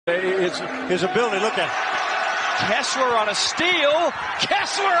It's his ability. Look at Kessler on a steal.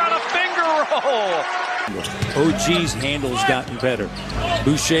 Kessler on a finger roll. OG's handle's gotten better.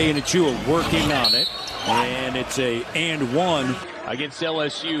 Boucher and Achua working on it. And it's a and one. Against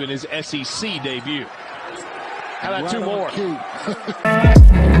LSU in his SEC debut. How about two more?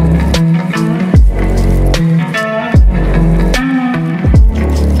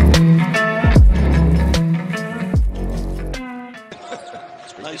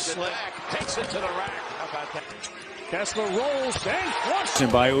 nice slip. Takes it to the rack. How about that? Kessler rolls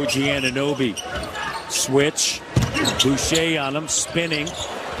and by OG Anunoby. Switch. Boucher on him, spinning.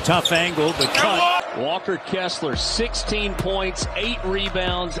 Tough angle, but cut. Walker Kessler, 16 points, 8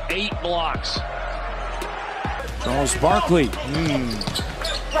 rebounds, 8 blocks. Charles Barkley.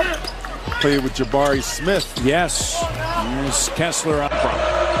 Played with Jabari Smith. Yes. Here's Kessler up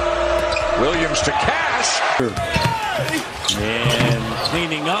front. Williams to Cash. And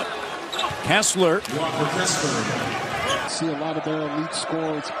cleaning up. Kessler. See a lot of their elite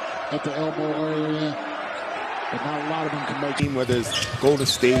scorers at the elbow area, but not a lot of them can make it. Whether it's Golden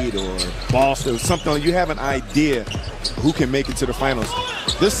State or Boston or something, you have an idea who can make it to the finals.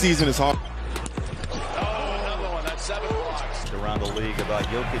 This season is hard. Another one. That's 7 blocks. Around the league about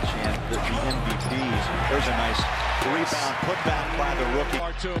Jokic and the MVPs. There's a nice rebound put back by the rookie.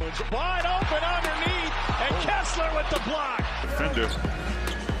 Cartoons wide open underneath, and Kessler with the block. Defender,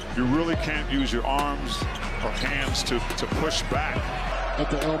 you really can't use your arms or hands to push back. At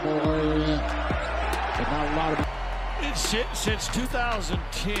the elbow area, but not a lot of them. Since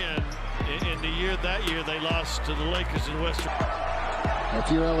 2010, in the year they lost to the Lakers in Western. If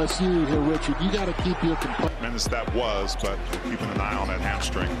you're LSU here, Richard, you got to keep your composure. Tremendous that was, but keeping an eye on that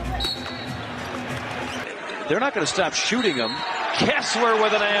hamstring. They're not going to stop shooting him. Kessler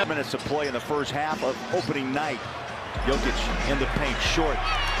with an ad. Minutes of play in the first half of opening night. Jokic in the paint, short.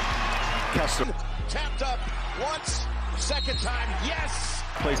 Kessler. Tapped up once, second time, yes!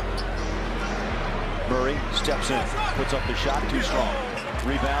 Murray steps in, puts up the shot, too strong.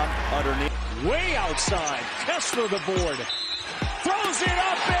 Rebound underneath. Way outside, Kessler the board. Throws it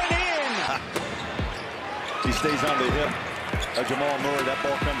up and in! He stays on the hip. Jamal Murray, that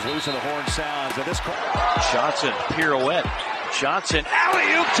ball comes loose and the horn sounds. And this Johnson, pirouette. Johnson,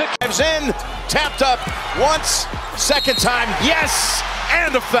 alley-oop to Drives in, tapped up once, second time, yes!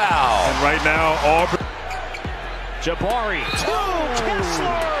 And a foul! And right now, Auburn. Jabari.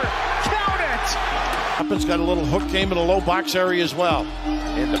 Kessler! Count it! Upton's got a little hook game in the low box area as well.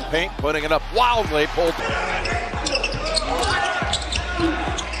 In the paint, putting it up wildly, pulled.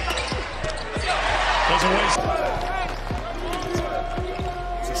 Doesn't waste.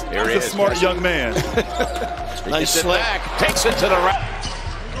 There he He's a is, smart Kessler. young man. Nice slip. Takes it to the rack.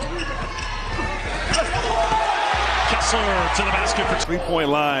 Kessler to the basket for 3-point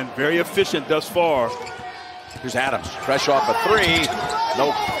line, very efficient thus far. Here's Adams, fresh off a 3.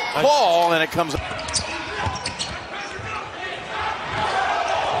 No ball, and it comes.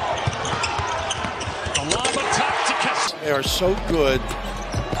 They are so good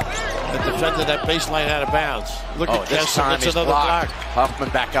at defending that baseline out of bounds. Look at Kessler, that's another block. Huffman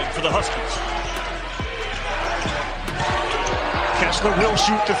back up the Huskies. Kessler will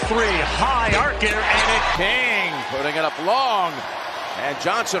shoot the 3. High arc there, and it King putting it up long. And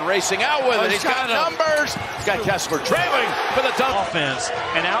Johnson racing out with it. He's got numbers. He's got Kessler trailing for the dunk. offense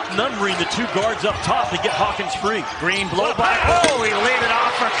and outnumbering the 2 guards up top to get Hawkins free. Green blow by. Oh, he laid it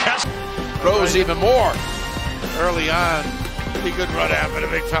off for Kessler. Throws even more. Early on, pretty good run out for the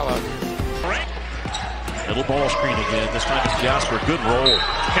big fella. Little ball screen again. This time it's Jasper. Good roll.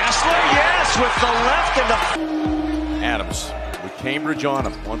 Kessler, yes, with the left and the. Adams with Cambridge on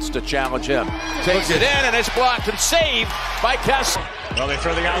him. Wants to challenge him. Takes it in, and it's blocked and saved by Kessler. Well, they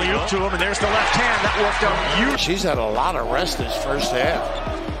throw the alley-oop to him, and there's the left hand. That worked out huge. She's had a lot of rest this first half.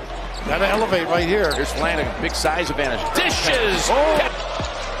 Got to elevate right here. Here's Flanagan, big size advantage. Dishes!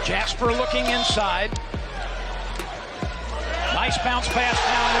 Oh. Jasper looking inside. Nice bounce pass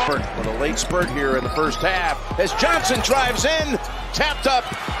down. With a late spurt here in the first half. As Johnson drives in, tapped up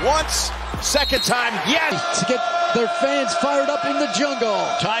once, second time, yes! To get their fans fired up in the jungle.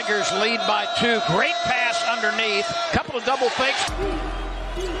 Tigers lead by 2. Great pass underneath. Couple of double fakes.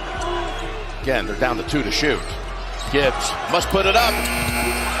 Again, they're down to 2 to shoot. Gibbs must put it up.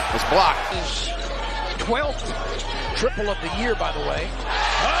 It's blocked. His 12th triple of the year, by the way.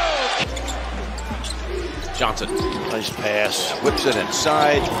 Johnson, nice pass. Whips it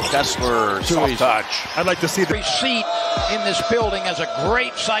inside. Kessler, soft touch. I'd like to see the Seat in this building has a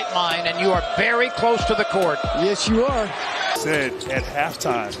great sight line, and you are very close to the court. Yes, you are. said at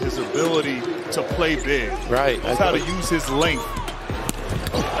halftime, his ability to play big. Right. That's how to use his length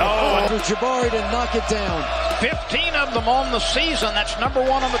Oh, Jabari to knock it down. 15 of them on the season. That's #1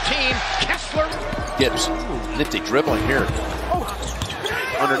 on the team. Kessler. Gibbs, nifty dribbling here.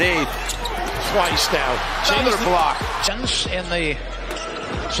 Underneath. Twice now. Another block. In the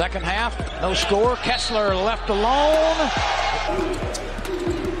second half, no score. Kessler left alone.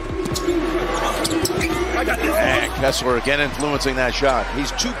 And Kessler again influencing that shot.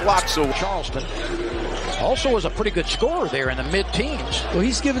 He's 2 blocks away. Charleston also is a pretty good scorer there in the mid-teens. Well,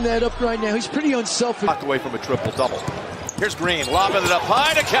 he's giving that up right now. He's pretty unselfish. Blocked away from a triple-double. Here's Green, lobbing it up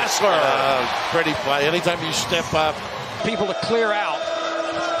high to Kessler. Pretty play. Anytime you step up. People to clear out.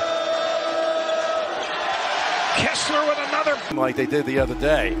 Kessler with another. Like they did the other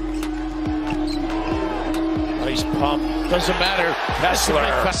day. Nice pump. Doesn't matter.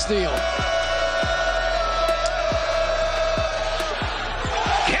 Kessler. Steal.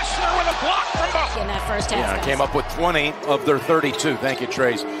 Kessler with a block from behind. In that first half. Yeah, came up with 20 of their 32. Thank you,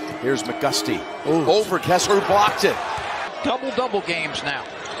 Trace. Here's McGusty. Over Kessler, who blocked it. Double games now.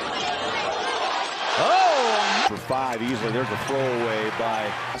 Oh! For 5 easily. There's a throwaway by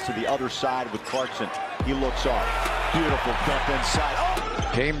to the other side with Clarkson. He looks off. Beautiful dump inside. Oh!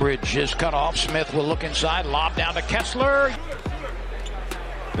 Cambridge is cut off. Smith will look inside. Lob down to Kessler.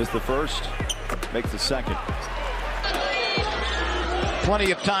 Missed the first. Makes the second.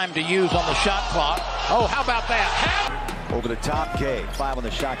 Plenty of time to use on the shot clock. Oh, how about that? Over the top, K. 5 on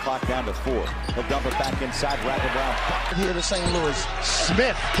the shot clock, down to 4. He'll dump it back inside, wrap it around. Here to St. Louis.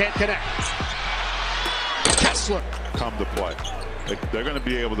 Smith can't connect. Kessler. Come to play. They're going to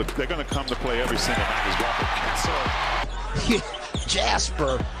be able to. They're going to come to play every single night as Walker Kessler.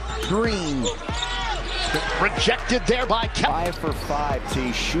 Jasper Green. Rejected there by Kelly. 5 for 5,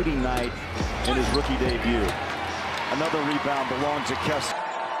 T. Shooting night in his rookie debut. Another rebound belongs to Kessler.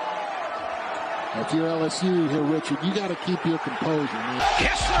 If you're LSU here, Richard, you got to keep your composure, man.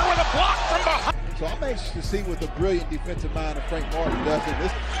 Kessler with a block from behind. So I'm anxious to see what the brilliant defensive mind of Frank Martin does in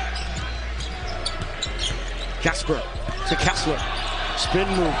this. Jasper to Kessler. Spin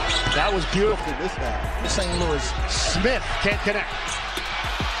move. That was beautiful. This guy. St. Louis. Smith can't connect.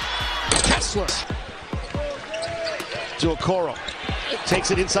 Kessler. To Okoro.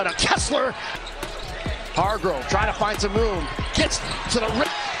 Takes it inside of Kessler. Hargrove trying to find some room. Gets to the rim.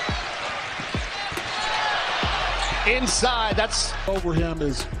 Inside. That's over him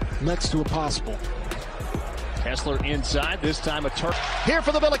is next to impossible. Kessler inside. This time a turn. Here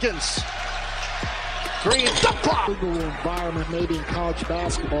for the Billikens. Green. The block. Legal environment, maybe in college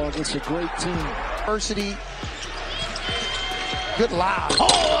basketball against a great team. University. Good lob.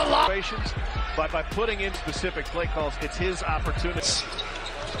 Oh, a lob. But by putting in specific play calls, it's his opportunity.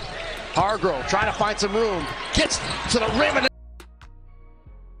 Hargrove trying to find some room. Gets to the rim and